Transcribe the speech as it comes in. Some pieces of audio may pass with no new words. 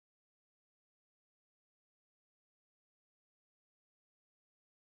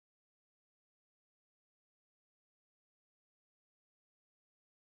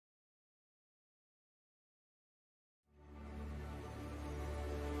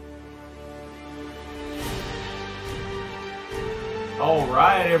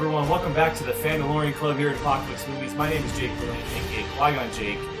Alright everyone, welcome back to the Fandalorian Club here at Apocalypse Movies. My name is Jake Berlin, aka Qui-Gon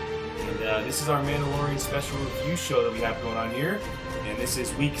Jake, and this is our Mandalorian special review show that we have going on here. And this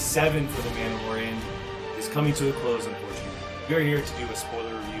is week 7 for The Mandalorian. It's coming to a close, unfortunately. We are here to do a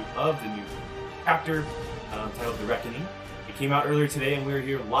spoiler review of the new chapter titled The Reckoning. It came out earlier today, and we're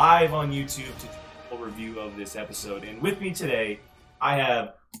here live on YouTube to do a full review of this episode. And with me today, I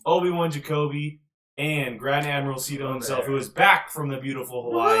have Obi-Wan Jacoby and Grand Admiral Sito himself, who is back from the beautiful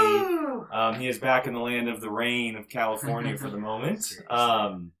Hawaii. He is back in the land of the rain of California for the moment.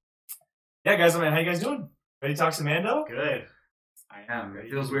 Yeah, guys, how you guys doing? Ready to talk some Mando? Good. I am.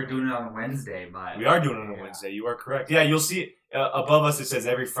 It feels weird doing it on a Wednesday, but... We are doing it on a Wednesday. You are correct. Yeah, you'll see above us it says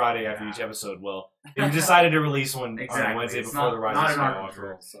every Friday after each episode. Well, they decided to release one on a Wednesday before the Rise of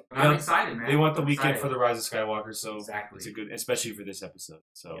Skywalker. So, I'm excited, man. They want the weekend for the Rise of Skywalker, so exactly. It's a good, especially for this episode.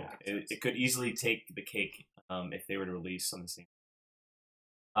 So it could easily take the cake if they were to release on the same.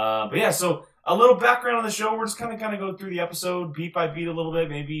 But yeah, so a little background on the show. We're just kind of go through the episode beat by beat a little bit,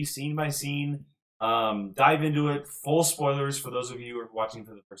 maybe scene by scene. Dive into it. Full spoilers for those of you who are watching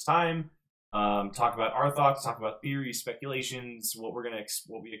for the first time. Talk about our thoughts. Talk about theories, speculations, what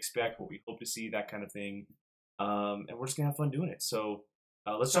we expect, what we hope to see, that kind of thing. And we're just gonna have fun doing it. So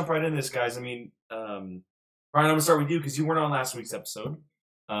let's jump right into this, guys. I mean, Brian, I'm gonna start with you because you weren't on last week's episode.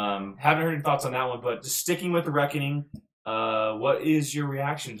 Haven't heard your thoughts on that one, but just sticking with The Reckoning. What is your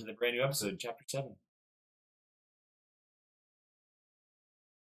reaction to the brand new episode, Chapter 7?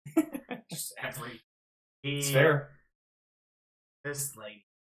 Just every... It's fair. This lady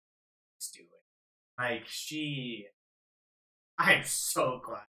is doing. Like, I'm so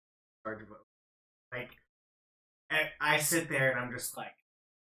glad. Like, I sit there and I'm just like,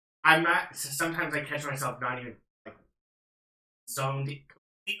 I'm not, sometimes I catch myself not even, like, zoned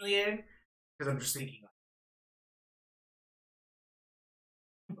completely in, because I'm just thinking,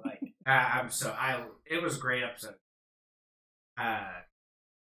 it was a great episode.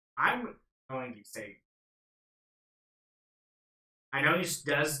 I'm going to say, I know he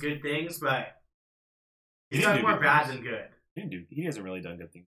does good things, but he's done more bad than good. He hasn't really done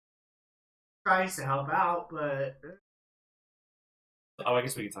good things. Tries to help out, but... Oh, I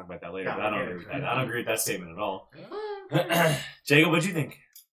guess we can talk about that later, but I don't agree with that. I don't agree with that statement at all. Jacob, what'd you think?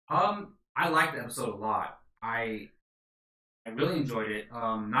 I liked the episode a lot. I really enjoyed it.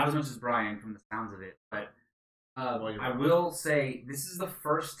 Not as much as Brian from the sounds of it, but I will say this is the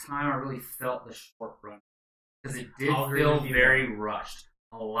first time I really felt the short run. Because it did feel very rushed.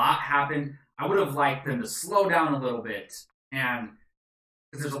 A lot happened. I would have liked them to slow down a little bit. And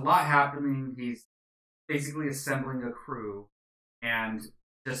because there's a lot happening, he's basically assembling a crew. And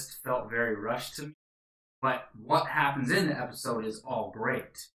just felt very rushed to me. But what happens in the episode is all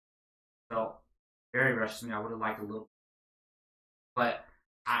great. Felt very rushed to me. I would have liked a little. But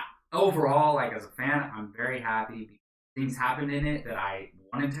overall, like as a fan, I'm very happy. Things happened in it that I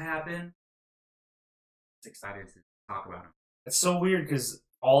wanted to happen. Excited to talk about them. It's so weird because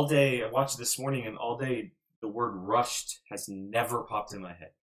all day, I watched it this morning, and all day the word rushed has never popped in my head.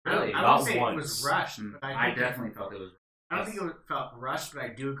 Really? I don't think it was rushed. But I definitely felt it was rushed. I don't think it felt rushed, but I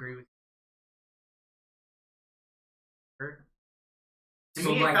do agree with you. To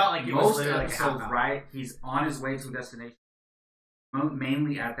me, it felt like it was literally like a half hour. Right? He's on his way to a destination,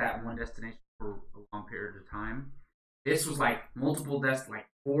 mainly at that one destination for a long period of time. This was like multiple like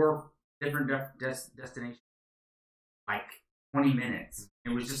 4 different destinations, like 20 minutes. It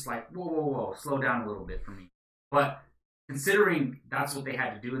was just like, whoa, slow down a little bit for me. But considering that's what they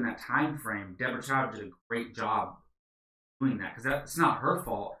had to do in that time frame, Deborah Chow did a great job doing that, because that's not her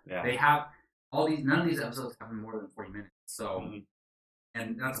fault. Yeah. They have none of these episodes have more than 40 minutes. So,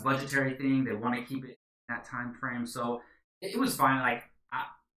 and that's a budgetary thing. They want to keep it in that time frame. So it was fine. Like,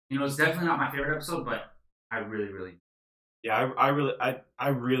 it's definitely not my favorite episode, but I really. Yeah, I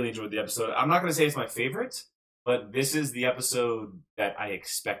really enjoyed the episode. I'm not going to say it's my favorite, but this is the episode that I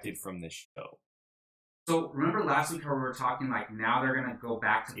expected from this show. So remember last week how we were talking, like, now they're going to go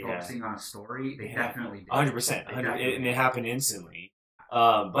back to focusing on a story? They definitely did. 100%. And it happened instantly.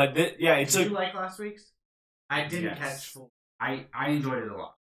 But did you like last week's? I didn't catch full. I enjoyed it a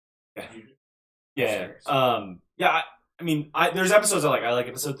lot. Yeah. I mean, there's episodes I like. I like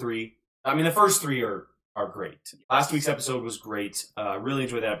episode 3. I mean, the first 3 are great. Last week's episode was great. Really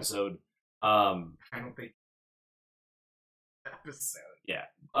enjoyed that episode. I don't think episode. Yeah.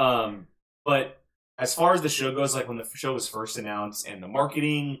 But as far as the show goes, like when the show was first announced and the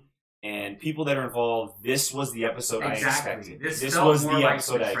marketing and people that are involved, this was the episode I expected. This was the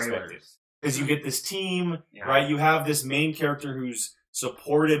episode I expected. Because you get this team, right? You have this main character who's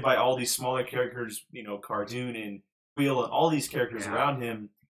supported by all these smaller characters, Cardoon and Quill and all these characters around him.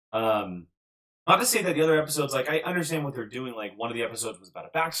 Not to say that the other episodes, like, I understand what they're doing. Like, one of the episodes was about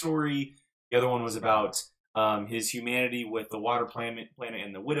a backstory. The other one was about his humanity with the water planet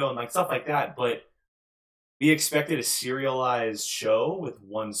and the widow and like stuff like that. But we expected a serialized show with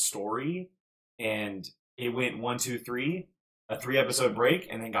one story, and it went 1, 2, 3, a 3-episode break,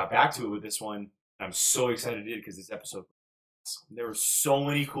 and then got back to it with this one. And I'm so excited it because this episode, there were so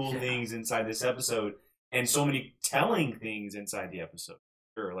many cool things inside this episode, and so many telling things inside the episode.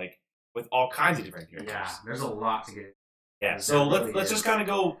 Sure, like with all kinds of different characters. Yeah, there's a lot to get. Yeah, so let's just kind of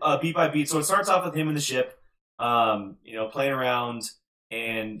go beat by beat. So it starts off with him in the ship, playing around,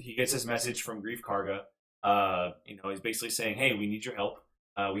 and he gets this message from Grief Karga. He's basically saying, "Hey, we need your help.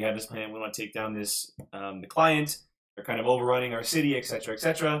 We have this plan. We want to take down this the client. They're kind of overrunning our city, etc.,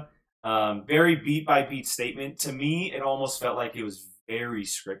 etc." Very beat by beat statement. To me, it almost felt like it was very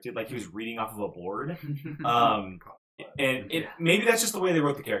scripted, like he was reading off of a board. Maybe that's just the way they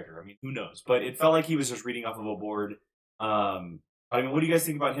wrote the character. I mean, who knows? But it felt like he was just reading off of a board. I mean, what do you guys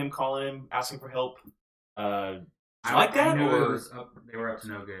think about him calling him, asking for help? I like that, or they were up to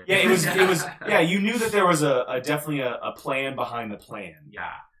no good. Yeah, it was. Yeah, you knew that there was definitely a plan behind the plan.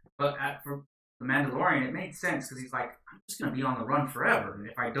 Yeah, but for the Mandalorian, it made sense because he's like, I'm just gonna be on the run forever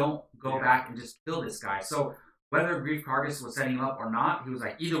if I don't go back and just kill this guy. So whether Grief Karga was setting him up or not, he was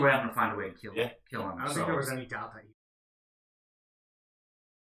like, either way, I'm gonna find a way to kill him. I don't think there was any doubt that he.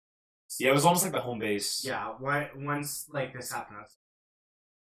 Yeah, it was almost like the home base. Yeah, once like this happened, I was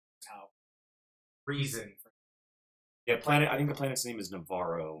how reason. Yeah, planet. I think the planet's name is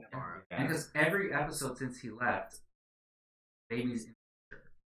Navarro. And because every episode since he left, baby's in the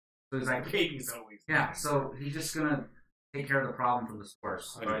picture. So he's like, baby's always. Yeah, so he's just gonna take care of the problem from the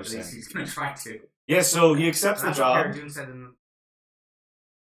source. Or at least he's gonna try to. Yeah, so he accepts the job. What Cara Dune said in the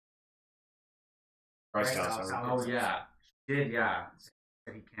Bryce Dallas Oh yeah, she did. Yeah,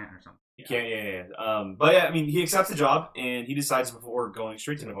 said he can't or something. He can't. Yeah. But yeah, I mean, he accepts the job and he decides before going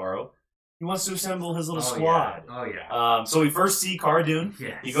straight to Navarro, he wants to assemble his little squad. Yeah. Oh yeah. So we first see Cara Dune.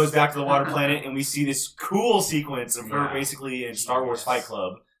 Yes. He goes back to the water planet, and we see this cool sequence of her basically in Star Wars Fight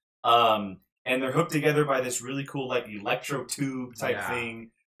Club. And they're hooked together by this really cool like electro tube type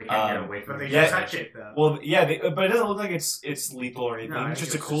thing. They can't get away from it. But they can touch it though. Well, yeah, but it doesn't look like it's lethal or anything. It's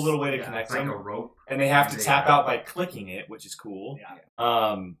just a cool little way to connect them. Like a rope. And they have to tap out by clicking it, which is cool.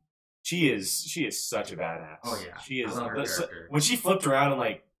 Yeah. She is such a badass. Oh yeah. She is. I love her character. When she flipped around and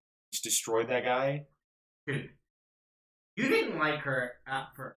like just destroyed that guy. Dude, you didn't like her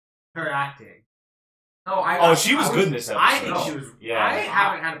for her acting. No, she was good in this episode. I think she was. Yeah. I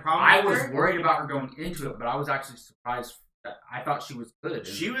haven't had a problem with her. I was worried about her going into it, but I was actually surprised. I thought she was good.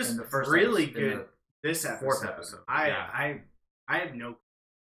 She was in the first really episode, good this episode. Fourth episode. I have no.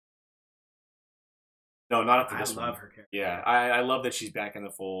 No, not after this one. I love her character. Yeah, I love that she's back in the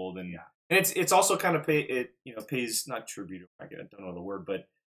fold, and it's also kind of pays not tribute. I don't know the word, but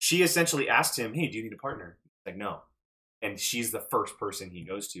she essentially asked him, "Hey, do you need a partner?" He's like, "No," and she's the first person he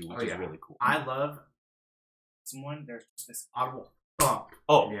goes to, which is really cool. I love someone. There's just this audible thump.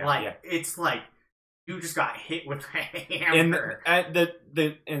 Oh, it's like you just got hit with a hammer.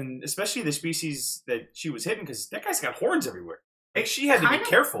 And especially the species that she was hitting, because that guy's got horns everywhere. Like she had to be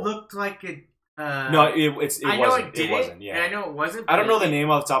careful. Looked like it. No, it wasn't. It wasn't. Yeah, and I know it wasn't. I don't know the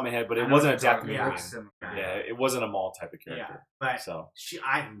name off the top of my head, but it wasn't a Japanese. Yeah, it wasn't a Maul type of character. Yeah, but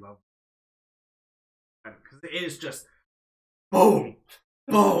I love it because it is just boom,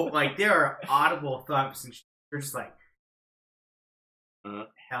 boom. Like there are audible thumps, and you're just like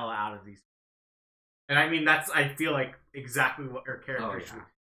hell out of these. And I mean, I feel like exactly what her character should be.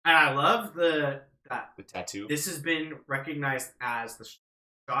 And I love the tattoo. This has been recognized as the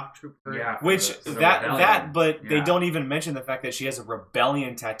shock trooper. Yeah, but they don't even mention the fact that she has a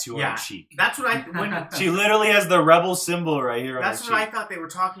rebellion tattoo on her cheek. That's what when she literally has the rebel symbol right here on her cheek. That's what I thought they were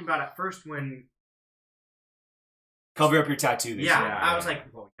talking about at first when cover up your tattoo. I was like,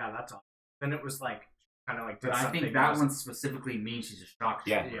 well, yeah, that's awesome. Then it was like kind of like. But I think that one specifically means she's a shock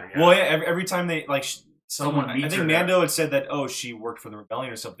trooper. Yeah. Well, every time they like. Someone I think Mando had said that she worked for the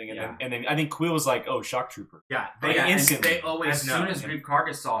rebellion or something, and then I think Quill was like, shock trooper. Yeah, instantly. They always know. As soon as Grief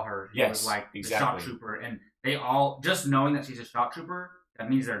Karga saw her, he was like the shock trooper, and they all just knowing that she's a shock trooper, that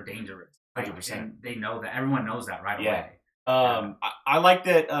means they're dangerous. 100%. And they know that. Everyone knows that right away. I like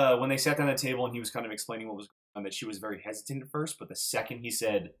that when they sat down at the table and he was kind of explaining what was going on, that she was very hesitant at first, but the second he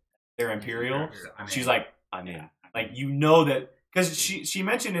said they're Imperial, she's like, I'm in. Like, you know that because she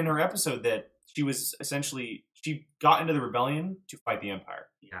mentioned in her episode that she was essentially, she got into the rebellion to fight the Empire.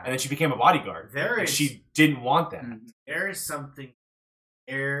 Yeah. And then she became a bodyguard. She didn't want that. There is something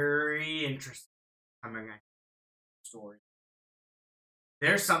very interesting coming at story.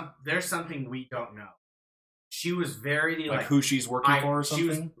 There's something we don't know. She was very Like who she's working for or something? She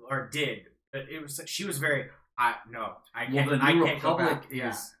was, or did. But it was, she was very, I can't, the I New can't go Republic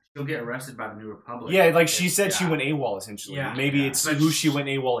back. is, she'll get arrested by the New Republic. Yeah, like she said she went AWOL, essentially. Yeah. Maybe it's But who she went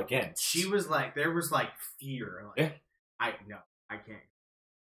AWOL against. She was like, there was like fear. Like, Yeah. I can't.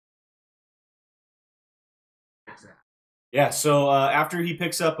 Yeah, so after he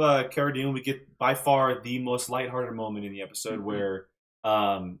picks up Cara Dune, we get by far the most lighthearted moment in the episode where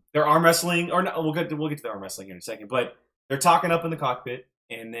they're arm wrestling, or no, we'll get to the arm wrestling in a second, but they're talking up in the cockpit,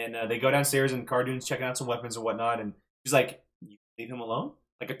 and then they go downstairs, and Cara Dune's checking out some weapons and whatnot, and she's like, "You leave him alone?"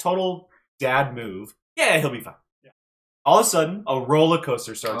 Like a total dad move. Yeah, he'll be fine. Yeah. All of a sudden, a roller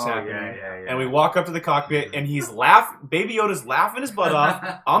coaster starts happening, and we walk up to the cockpit, and he's Baby Yoda's laughing his butt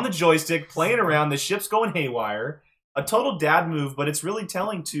off on the joystick, playing around. The ship's going haywire. A total dad move, but it's really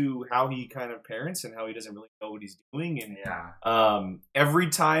telling to how he kind of parents and how he doesn't really know what he's doing. And every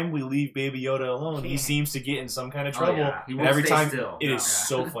time we leave Baby Yoda alone, he seems to get in some kind of trouble. He and won't every stay time, still. it is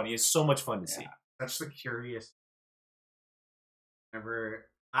so funny. It's so much fun to see. That's the curious.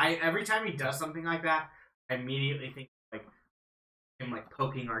 Every time he does something like that, I immediately think like him like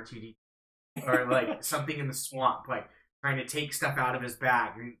poking R2D or like something in the swamp, like trying to take stuff out of his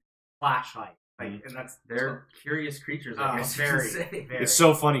bag and flashlight. Like, and they're curious creatures. I guess very. It's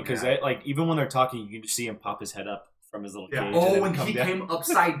so funny because like even when they're talking, you can just see him pop his head up from his little cage. Oh, when he came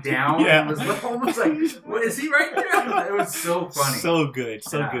upside down, it was almost like, what is he right there? It was so funny, so good,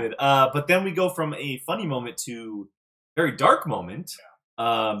 so good. But then we go from a funny moment to a very dark moment.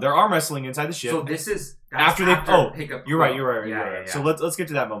 They're arm wrestling inside the ship. So this is after they pick up. You're right. Yeah. So let's get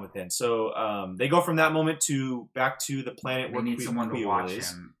to that moment then. So they go from that moment to back to the planet where need someone to watch is.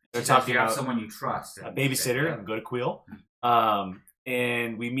 him. They're talking about someone you trust, a babysitter, and go to Quill.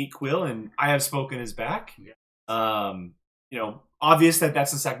 And we meet Quill, and I Have Spoken is back. Yeah. You know, obvious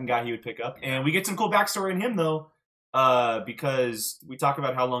that's the second guy he would pick up, and we get some cool backstory in him though, because we talk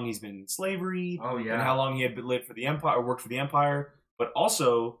about how long he's been in slavery, and how long he had lived for the Empire or worked for the Empire, but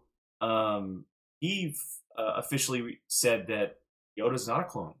also he officially said that Yoda's not a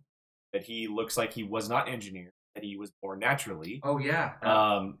clone, that he looks like he was not engineered, that he was born naturally. Oh yeah.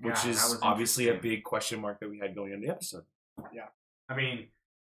 Which is obviously a big question mark that we had going into the episode. Yeah. I mean,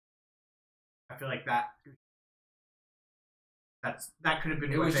 I feel like that could have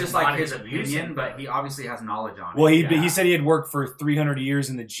been. It was just like his opinion, but he obviously has knowledge on it. Well, he said he had worked for 300 years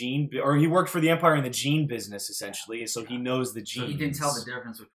in the gene, or he worked for the Empire in the gene business essentially, so he knows the genes. So he can tell the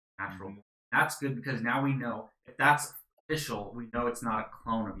difference between natural. That's good because now we know if that's official. We know it's not a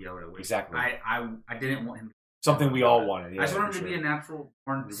clone of Yoda. Exactly. I didn't want him to. Something we all wanted. Yeah, I just wanted him to be a natural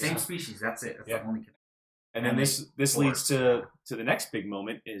born, same species. That's it. That's the only. And then this leads to the next big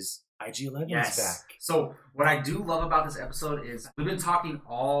moment is IG-11 is back. So what I do love about this episode is we've been talking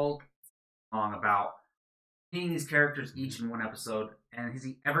all along about seeing these characters each in one episode, and is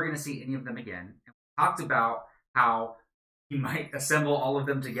he ever going to see any of them again? And we talked about how he might assemble all of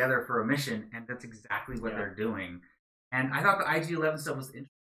them together for a mission, and that's exactly what they're doing. And I thought the IG-11 stuff was interesting.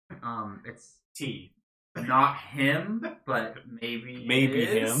 It's not him, but maybe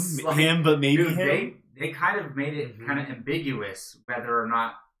him. Like, him, but maybe dude, him. They kind of made it kind of ambiguous whether or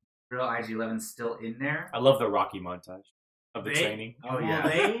not real IG-11's still in there. I love the Rocky montage of the training. Oh yeah.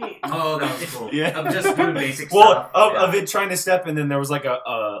 That was cool. Yeah. Of just doing basic stuff. Of it trying to step, and then there was like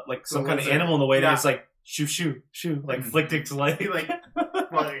some kind of animal in the way that it's like shoo, like flicked it to like.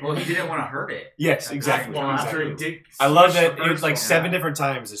 Well, he didn't want to hurt it. Yes, exactly. Exactly. I love that it was like 7 different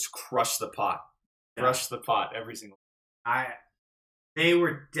times. Just crush the pot. Crush the pot every single time. They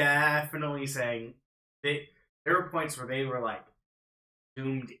were definitely saying there were points where they were like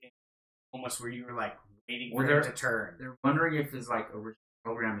zoomed in, almost where you were like waiting for it to turn. They're wondering if there's like original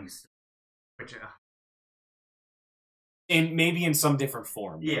programming still, which and maybe in some different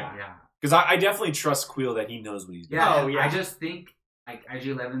form. Yeah. Because I definitely trust Quill that he knows what he's doing. I just think like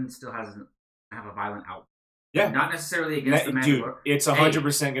IG-11 still have a violent outlook. Yeah. Not necessarily against the Mandalorian. Dude, it's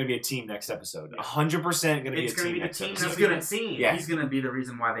 100% going to be a team next episode. 100% going to be a team. It's going to be the next team episode. that we haven't seen. Yeah. He's going to be the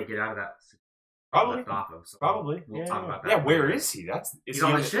reason why they get out of that. Probably. Off of, so Probably. We'll talk about that. Yeah, where is he? He's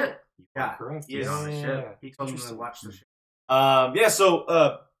on the ship. Yeah. Correct. He is on the ship. Yeah. He told me to watch the ship.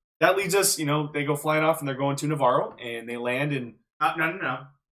 So that leads us, they go flying off and they're going to Navarro and they land and... No.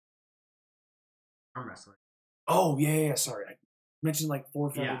 Arm wrestling. Oh, yeah, sorry. I mentioned like 4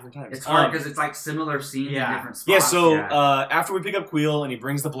 or 5 different times. It's hard because it's like similar scenes in different spots. Yeah, so after we pick up Quill and he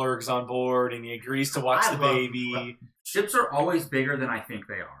brings the Blurgs on board and he agrees to watch the baby... Ships are always bigger than I think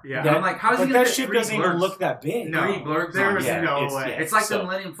they are. Yeah. I'm like, how is he that ship doesn't even look that big. No, 3 Blurgs there on was it. no way. It's like the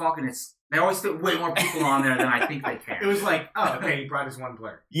Millennium Falcon. It's They always fit way more people on there than I think they can. It was like, oh, okay, he brought his one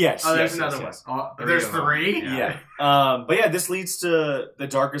blur. Yes. Oh, there's yes, another yes, one. yes. Oh, There's three? Yeah. But yeah, this leads to the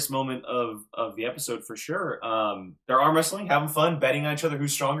darkest moment of the episode for sure. They're arm wrestling, having fun, betting on each other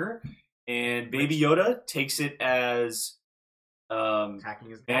who's stronger. And Baby Yoda takes it as Attacking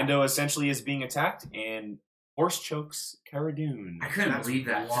his Mando essentially is being attacked and horse chokes Cara Dune. I couldn't That's believe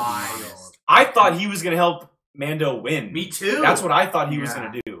that. wild. I thought he was going to help Mando win. Me too. That's what I thought he was Yeah.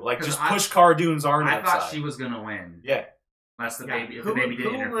 going to do. Like, 'Cause just I- push Cara Dune's arm I outside. thought she was gonna win. Yeah. Unless the Yeah. baby, if the baby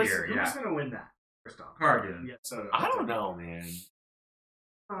didn't interfere. Who's Yeah. going to win that? First off. Cara Dune. Yeah, so I don't know, man.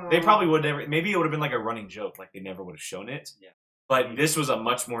 They probably would never. Maybe it would have been like a running joke, like they never would have shown it. Yeah. But this was a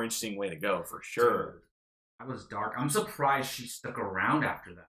much more interesting way to go, for sure. That was dark. I'm surprised she stuck around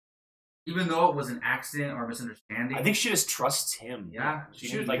after that. Even though it was an accident or misunderstanding. I think she just trusts him. Yeah. She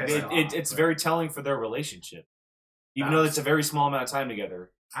She was like pissed it's off, very telling for their relationship, even though it's a very small amount of time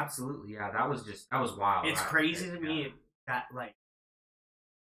together. Absolutely, yeah. That was wild. It's That- crazy to yeah. me that, like,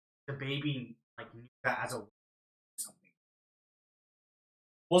 the baby, like, knew that as a something.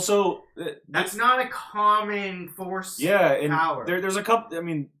 Well, so That's not a common force. yeah, and power. there's a couple. I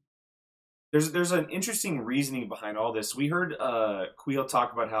mean, there's an interesting reasoning behind all this. We heard Queel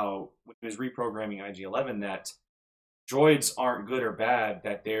talk about how when he was reprogramming IG-11 that droids aren't good or bad,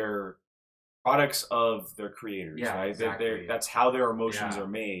 that they're products of their creators, Yeah, right? exactly. That's how their emotions Yeah. are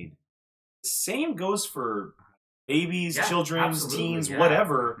made. The same goes for babies, Yeah, children, absolutely, teens, yeah.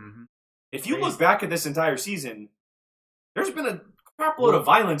 whatever. Mhm. If you look back at this entire season, there's been a crap load of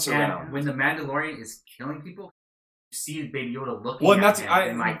violence And around. when the Mandalorian is killing people, you see Baby Yoda looking Well, and at that's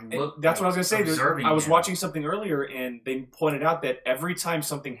him that's what I was gonna say. observing I was him. watching something earlier, and they pointed out that every time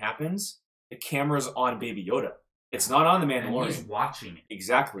something happens, the camera's on Baby Yoda. It's not on the and he's Mandalorian. watching it.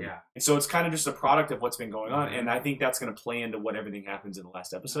 Exactly. Yeah. And so it's kind of just a product of what's been going on, Mhm. and I think that's going to play into what everything happens in the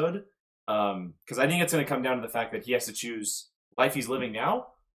last episode. Because I think it's going to come down to the fact that he has to choose life he's living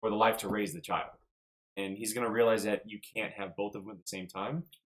now or the life to raise the child, and he's going to realize that you can't have both of them at the same time.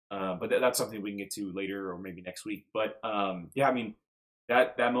 But that's something we can get to later or maybe next week. But yeah, I mean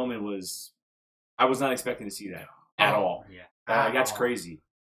that moment was, I was not expecting to see that at all. Yeah. That's all. crazy.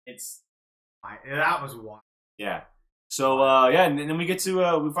 That was wild. Yeah. So yeah, and then we get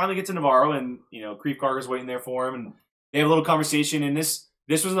to we finally get to Navarro, and Greef Karga's waiting there for him, and they have a little conversation. And this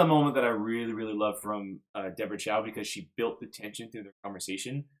was the moment that I really really loved from Deborah Chow, because she built the tension through their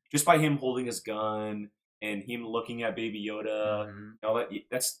conversation just by him holding his gun and him looking at Baby Yoda. Mhm. All that,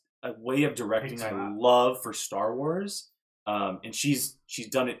 that's a way of directing Thanks I a lot. love for Star Wars. And she's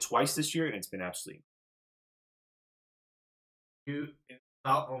done it twice this year, and it's been absolutely. It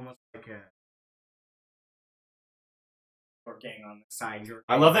felt almost like a or getting on the side.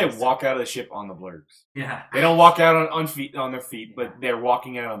 I love they walk out of the ship on the blurgs. Yeah. They don't walk out on their feet, but Yeah. they're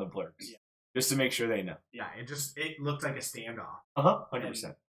walking out on the blurgs. Yeah. Just to make sure they know. Yeah, it looked like a standoff.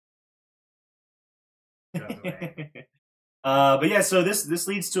 100%. Goes away. But yeah, so this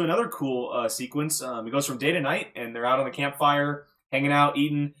leads to another cool sequence. It goes from day to night, and they're out on the campfire, hanging out,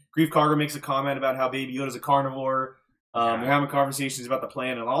 eating. Greef Karga makes a comment about how Baby Yoda's a carnivore. They're having conversations about the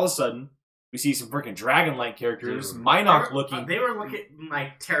plan, and all of a sudden, we see some freaking dragon-like characters. Dude. Mynock looking. They were looking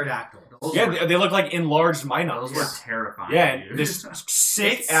like pterodactyl. Those Yeah, were- they look like enlarged Those Mynoks. were terrifying. Yeah, dude. and this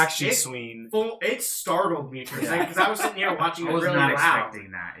sick It's- action it's swing. It startled me for a second because I was sitting here watching I it was really not loud.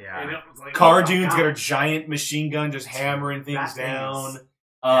 expecting that. And Yeah. it was like, Cara oh my Dune's got God. her giant machine gun just hammering things That thing down. is-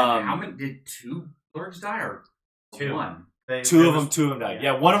 How many did two blurgs die or Two. one? Two of them died.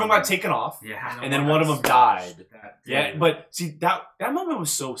 Yeah, one of them got taken off, Yeah. and then one of them died. That- Yeah, but see that moment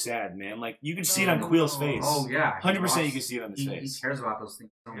was so sad, man. Like you could see it on Queel's face. Oh yeah. 100% you can see it on his He face. cares about those things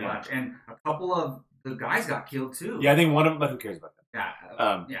so Yeah. much, and a couple of the guys got killed too. Yeah, I think one of them, but who cares about that?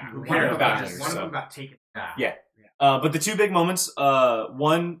 Yeah. Yeah. Who One Cares of cares them about about got- it, one of so. them got taken. Yeah. But the two big moments,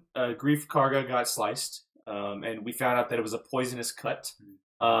 one, Greef Karga got sliced, and we found out that it was a poisonous cut.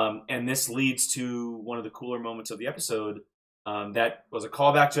 And this leads to one of the cooler moments of the episode. That was a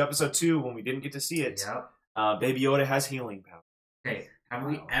callback to episode 2 when we didn't get to see it. Yep. Baby Yoda has healing power. Okay. Have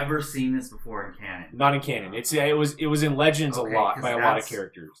we ever seen this before in canon? Not in canon. It was in Legends Okay, a lot 'cause by a lot of that's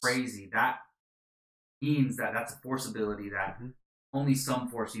characters. Crazy. That means that that's a force ability that only some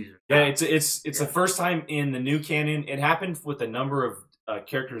force users. Yeah, have. it's the Yeah. first time in the new canon. It happened with a number of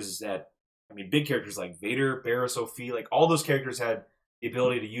characters that, I mean, big characters like Vader, Barriss Offee, like all those characters had the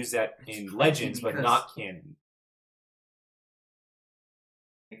ability to use that It's in crazy Legends, but because- not canon.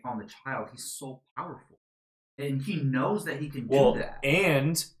 On the child, he's so powerful, and he knows that he can Well, do that.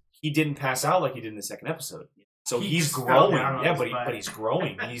 and he didn't pass out like he did in the second episode. So He he's just fell growing. down on Yeah, his but butt. he's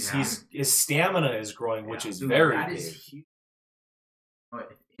growing. His Yeah. his stamina is growing, which is Dude, very that big. is huge.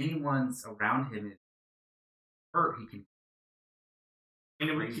 But anyone's around him is hurt, he can. And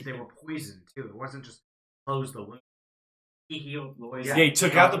they were poisoned too. It wasn't just close the wound. He healed the poison. Yeah, he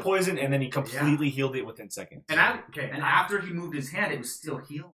took out the poison and then he completely healed it within seconds. And after he moved his hand, it was still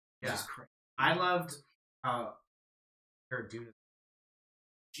healed. Yeah, I loved her doing.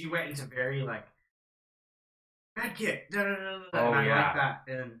 She went into very like bad kid. And I like that,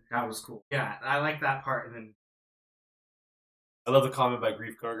 and that was cool. Yeah, I like that part, and then. I love the comment by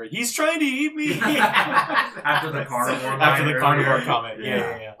Grief Karga. He's trying to eat me. After the carnivore. After the carnivore comment.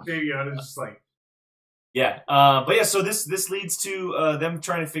 Yeah. Baby Yoda's just like. Yeah, but yeah. So this leads to them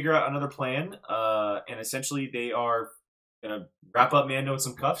trying to figure out another plan, and essentially they are gonna wrap up Mando in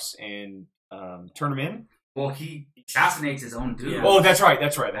some cuffs and turn him in. Well, he assassinates his own dude. Yeah. Oh, that's right.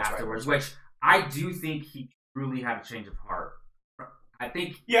 Afterwards, which I do think he truly had a change of heart. I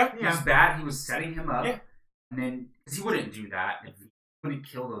think he was bad. He was setting him up. Yeah. And then, because he wouldn't do that. He wouldn't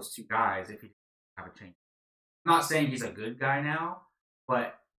kill those two guys if he didn't have a change. I'm not saying he's a good guy now,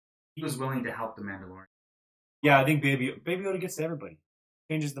 but he was willing to help the Mandalorian. Yeah, I think Baby Yoda gets to everybody.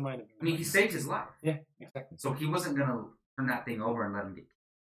 Changes the mind of everybody. I mean, he saved his life. Yeah, exactly. So he wasn't going to turn that thing over and let him get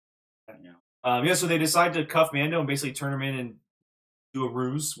killed. So they decide to cuff Mando and basically turn him in and do a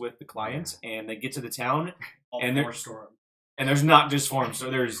ruse with the client, and they get to the town, and there's not just forms, so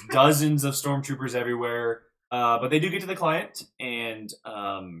there's dozens of stormtroopers everywhere. But they do get to the client, and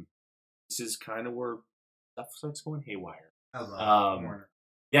this is kind of where stuff starts going haywire.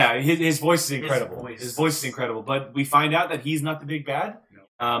 Yeah, his voice is incredible. His voice is incredible. But we find out that he's not the big bad.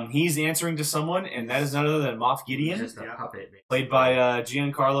 No. He's answering to someone, and that is none other than Moff Gideon, just a puppet, played by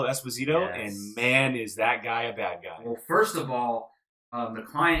Giancarlo Esposito. Yes. And man, is that guy a bad guy. Well, first of all, the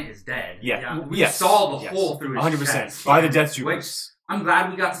client is dead. Yeah. We saw the hole through his 100%. chest. By the Death Troopers. I'm glad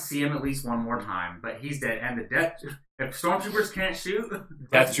we got to see him at least one more time, but he's dead. And if stormtroopers can't shoot,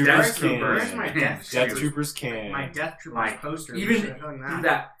 Death Troopers can. Where's my Death Troopers can. My Death Troopers poster. Even through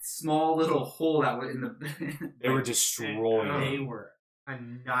that small little hole that was in the... They were destroyed. They were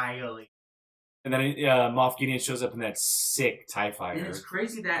annihilated. And then Moff Gideon shows up in that sick TIE fighter. And it's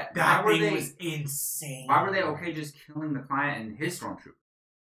crazy that thing was insane. Why were they okay just killing the client and his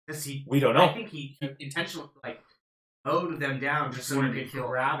stormtrooper? We don't know. I think he intentionally mowed them down just so he could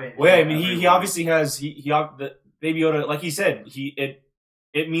grab it. Well, yeah, I mean, he obviously has the Baby Yoda, like he said,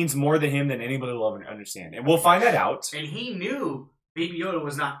 it means more to him than anybody will ever understand, and we'll find that out. And he knew Baby Yoda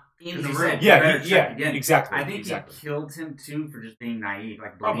was not in the room. Yeah, exactly. I think he killed him too for just being naive,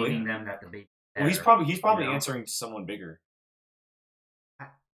 like believing them that the baby. Well, he's probably answering to someone bigger.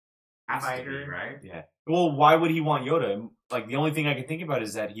 Has to be, right? Yeah. Well, why would he want Yoda? Like, the only thing I can think about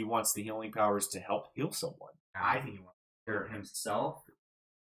is that he wants the healing powers to help heal someone. I think he wants to himself.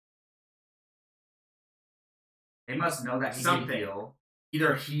 They must know that he can heal.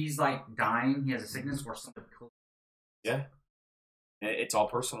 Either he's like dying, he has a sickness, or something. Yeah. It's all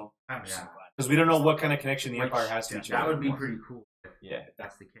personal. I'm so glad. Because we don't know what kind of connection the Empire has to each other. That would be pretty cool. If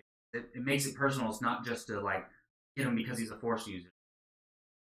that's the case. It makes it personal. It's not just to like get him because he's a Force user.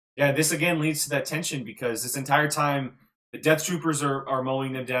 Yeah, this again leads to that tension because this entire time the Death Troopers are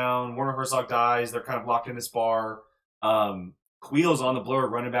mowing them down. Werner Herzog dies. They're kind of locked in this bar. Queel's on the blower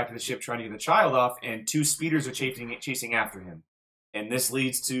running back to the ship trying to get the child off, and two speeders are chasing after him. And this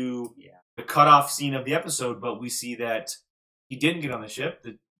leads to the cutoff scene of the episode, but we see that he didn't get on the ship,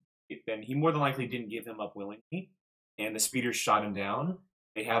 and he more than likely didn't give him up willingly, and the speeders shot him down.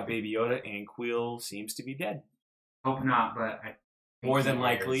 They have Baby Yoda, and Queel seems to be dead. Hope not, but more than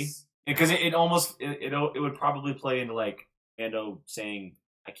likely, because it would probably play into like Mando saying,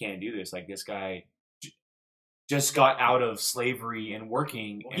 "I can't do this." Like this guy just got out of slavery and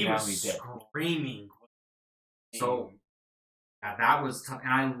working, and now he's dead. Screaming. So that was tough,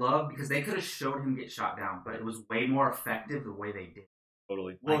 and I love because they could have showed him get shot down, but it was way more effective the way they did.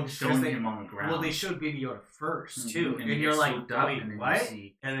 Totally. Well, showing him on the ground. Well, they showed Baby Yoda first too, and you're like, wait, and what?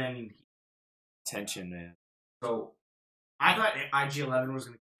 And then tension, man. So I thought IG-11 was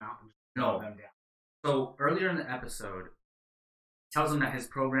going to come out and blow them down. So earlier in the episode, he tells him that his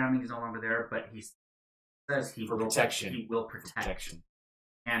programming is no longer there, but he says he will protect.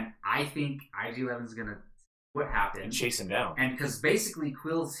 And I think IG-11 is going to what happened and chase him down. And because basically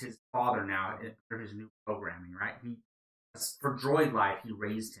Quill's his father now under his new programming, right? For droid life, he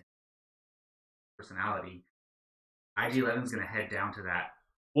raised him personality. IG-11 is going to head down to that.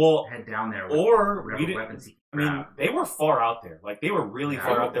 Well, head down there with weapons he can grab. They were far out there. Like, they were really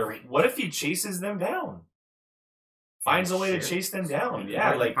far out there. What if he chases them down? Finds a way to chase them down.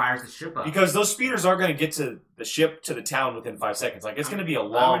 Yeah, like fires the ship up. Because those speeders aren't going to get to the ship to the town within 5 seconds. Like, it's going to be a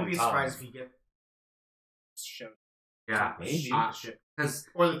long time. I wouldn't be surprised if he gets showed. Yeah, maybe. because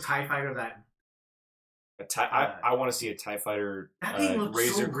Or the TIE fighter that. I want to see a TIE fighter That thing looks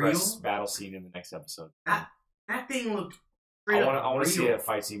Razor so Crest real. battle scene in the next episode. That thing looked. I want to see a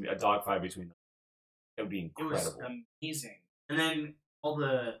fight scene, a dog fight between them. It would be It was incredible. amazing. And then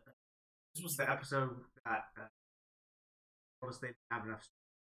this was the episode that noticed they didn't have enough.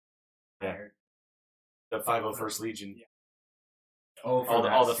 Yeah. The 501st Legion. Yeah. for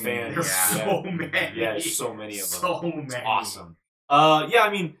all the that fans. scene, There's yeah. so many. Yeah, there's so many of them. So It's many. awesome. Yeah, I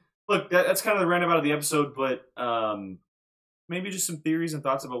mean, look, that's kind of the roundabout of the episode, but maybe just some theories and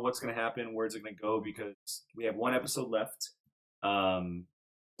thoughts about what's going to happen, where's it going to go, because we have one episode left. Taika.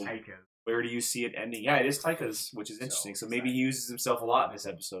 Where do you see it ending? Yeah, it is Taika's, which is interesting. So maybe he uses himself a lot in this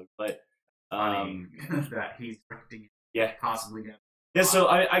episode, but That he's directing it. yeah. Possibly gonna Yeah, so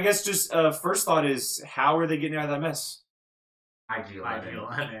I guess just first thought is, how are they getting out of that mess?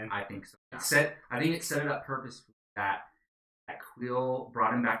 IG-11. I think so. I think it set it up purposefully that Quill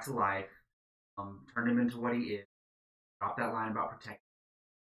brought him back to life, turned him into what he is, dropped that line about protecting,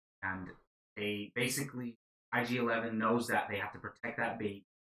 and they basically IG-11 knows that they have to protect that baby.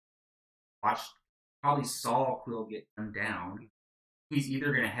 Probably saw Quill get gunned down. He's either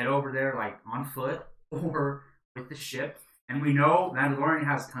going to head over there like on foot or with the ship, and we know Mandalorian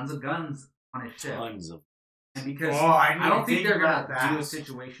has tons of guns on his ship. Tons of. And because I don't think they're about gonna that. do a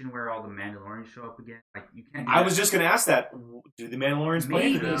situation where all the Mandalorians show up again. Like you can't. Do I that. was just going to ask that. Do the Mandalorians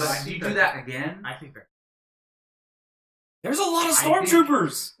play maybe, into this? but do you do that again? I think they're. There's a lot of I think-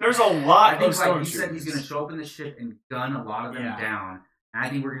 stormtroopers. There's a lot I think of like stormtroopers. he said, he's gonna show up in the ship and gun a lot of them Yeah. down. And I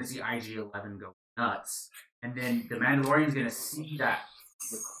think we're gonna see IG-11 go nuts, and then the Mandalorian's gonna see that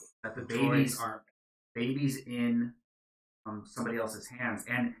the babies are. babies in somebody else's hands,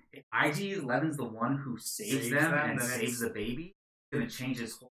 and if IG-11's the one who saves them and then saves the baby, it's gonna change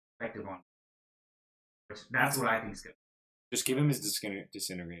his whole perspective on. Which that's what I think is good. Just give him his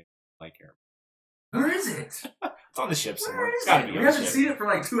disintegrated light care. Where is it? It's on the ship somewhere. Where It's is gotta it? be We on the haven't ship. seen it for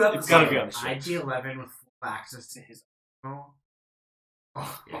like 2 episodes. It's gotta be on the ship. IG-11 with full access to his. Oh,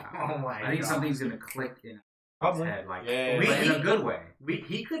 Yeah. oh my! I think God. something's gonna click in his Probably. head, like Yeah, but in a good way.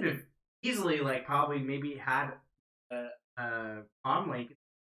 He could have easily, like, probably maybe had a comm link.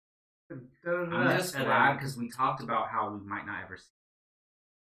 I'm just glad because we talked about how we might not ever see.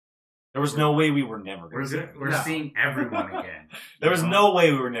 There was no way we were never going to see him. We're No. seeing everyone again. There was no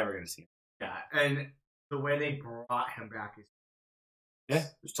way we were never going to see him. Yeah, and the way they brought him back is Yeah,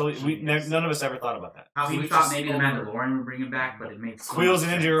 it's totally. None of us ever thought about that. how We was thought just maybe the over- Mandalorian would bring him back, but it makes so Queel's much an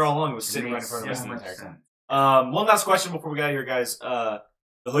sense. injury all along. It was It sitting right in makes front of us so the much entire time. sense. One last question before we get out of here, guys.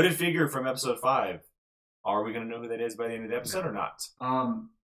 The hooded figure from episode 5. Are we going to know who that is by the end of the episode or not?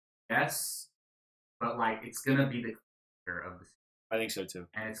 Yes, but like it's gonna be the character of the season, I think so too.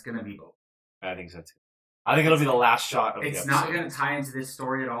 and it's gonna be both. I think so too. I think it'll be the last shot of the It's episode. not gonna tie into this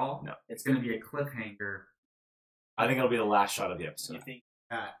story at all. No. It's gonna be a cliffhanger. I think it'll be the last shot of the You episode. think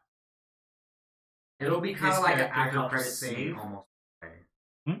that It'll be kind His of like an character after helps credit scene save? almost.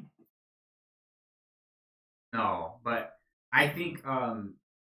 Hmm? No, but I think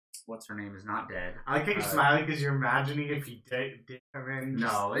what's her name is not dead. I like how you're smiling because you're imagining if he did come in.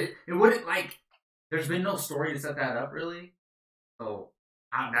 No, it wouldn't like. There's been no story to set that up really, so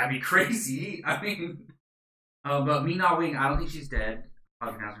that'd be crazy. I mean, but Ming-Na Wing, I don't think she's dead.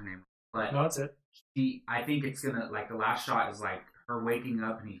 Probably pronounce her name, but No, that's it. I think it's gonna like the last shot is like her waking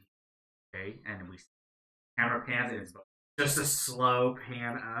up and he's okay, and we camera pans and it's just a slow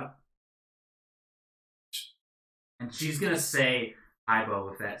pan up. and she's gonna say Ibo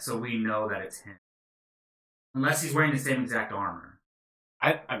with that, so we know that it's him, unless he's wearing the same exact armor.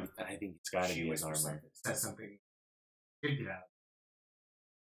 I think it's got to She be his whispers armor. something, says something. Should get out.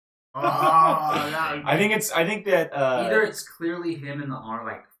 Oh, no. I think that Either it's clearly him in the armor,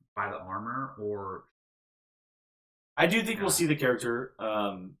 like by the armor, or I do think we'll see the character.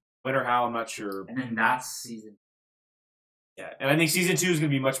 When or how, I'm not sure. and then that's season. Yeah, and I think season 2 is going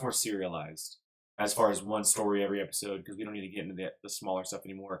to be much more serialized as far as one story every episode because we don't need to get into the smaller stuff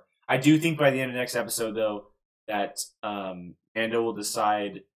anymore. I do think by the end of the next episode, though, that Mando will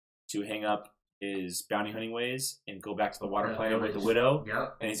decide to hang up his bounty hunting ways and go back to the water The planet with the village. widow,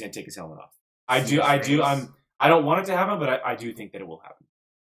 Yep. and he's going to take his helmet off. See his face. I don't want it to happen, but I do think that it will happen.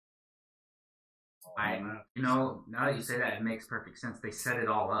 Now that you say that, it makes perfect sense. They set it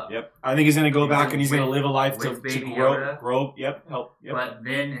all up. Yep, I think he's going to go back and he's going to live a life to with Baby grow. Yoda. Yep, help. Yep, But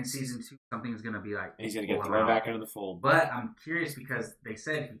then in season 2, something's gonna be like and he's going to get pull him thrown out. back into the fold. But I'm curious because they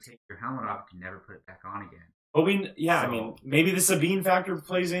said if you take your helmet off, you can never put it back on again. But I So- mean, maybe the Sabine factor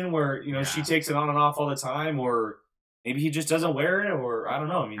plays in where, she Yeah. takes it on and off all the time, or maybe he just doesn't wear it, or I don't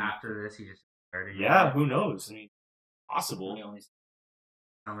know. I mean, After this, he just started. yeah, who knows? I mean, possible.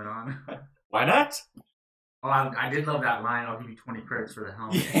 Helmet on. Why not? Oh, I did love that line. I'll give you 20 credits for the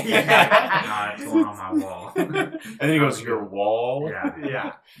helmet. Yeah. Nah, it's going on my wall. And then he goes, your wall. Yeah.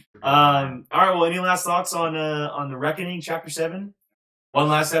 Yeah. All right. Well, any last thoughts on the Reckoning, Chapter 7? One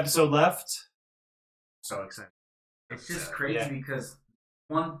last episode left. So excited. It's just crazy because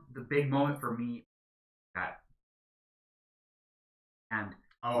the big moment for me, and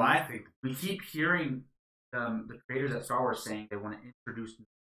I think we keep hearing the creators at Star Wars saying they want to introduce the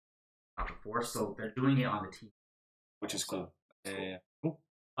Force, so they're doing it on the TV, which is cool. Yeah. Cool.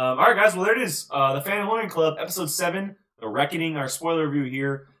 All right, guys. Well, there it is. The Mandalorian Club, Episode 7, The Reckoning. Our spoiler review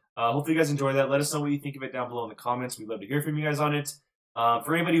here. Hopefully, you guys enjoyed that. Let us know what you think of it down below in the comments. We'd love to hear from you guys on it.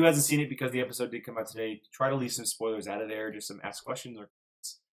 For anybody who hasn't seen it, because the episode did come out today, try to leave some spoilers out of there. Just some ask questions or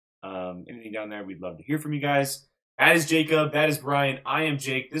anything down there. We'd love to hear from you guys. That is Jacob. That is Brian. I am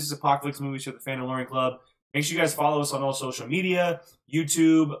Jake. This is Apocalypse Movies for the Mandalorian Club. Make sure you guys follow us on all social media,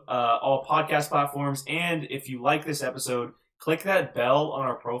 YouTube, all podcast platforms. And if you like this episode, click that bell on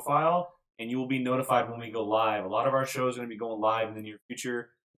our profile, and you will be notified when we go live. A lot of our shows are going to be going live in the near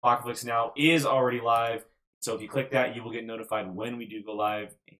future. Apocalypse Now is already live. So if you click that, you will get notified when we do go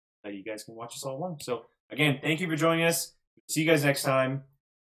live. And you guys can watch us all along. So again, thank you for joining us. See you guys next time.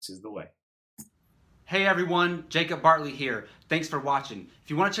 This is the way. Hey everyone, Jacob Bartley here. Thanks for watching. If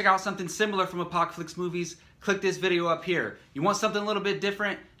you want to check out something similar from Apocalypse Movies, click this video up here. You want something a little bit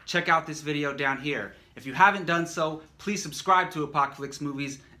different? Check out this video down here. If you haven't done so, please subscribe to Apocalypse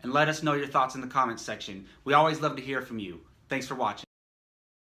Movies and let us know your thoughts in the comments section. We always love to hear from you. Thanks for watching.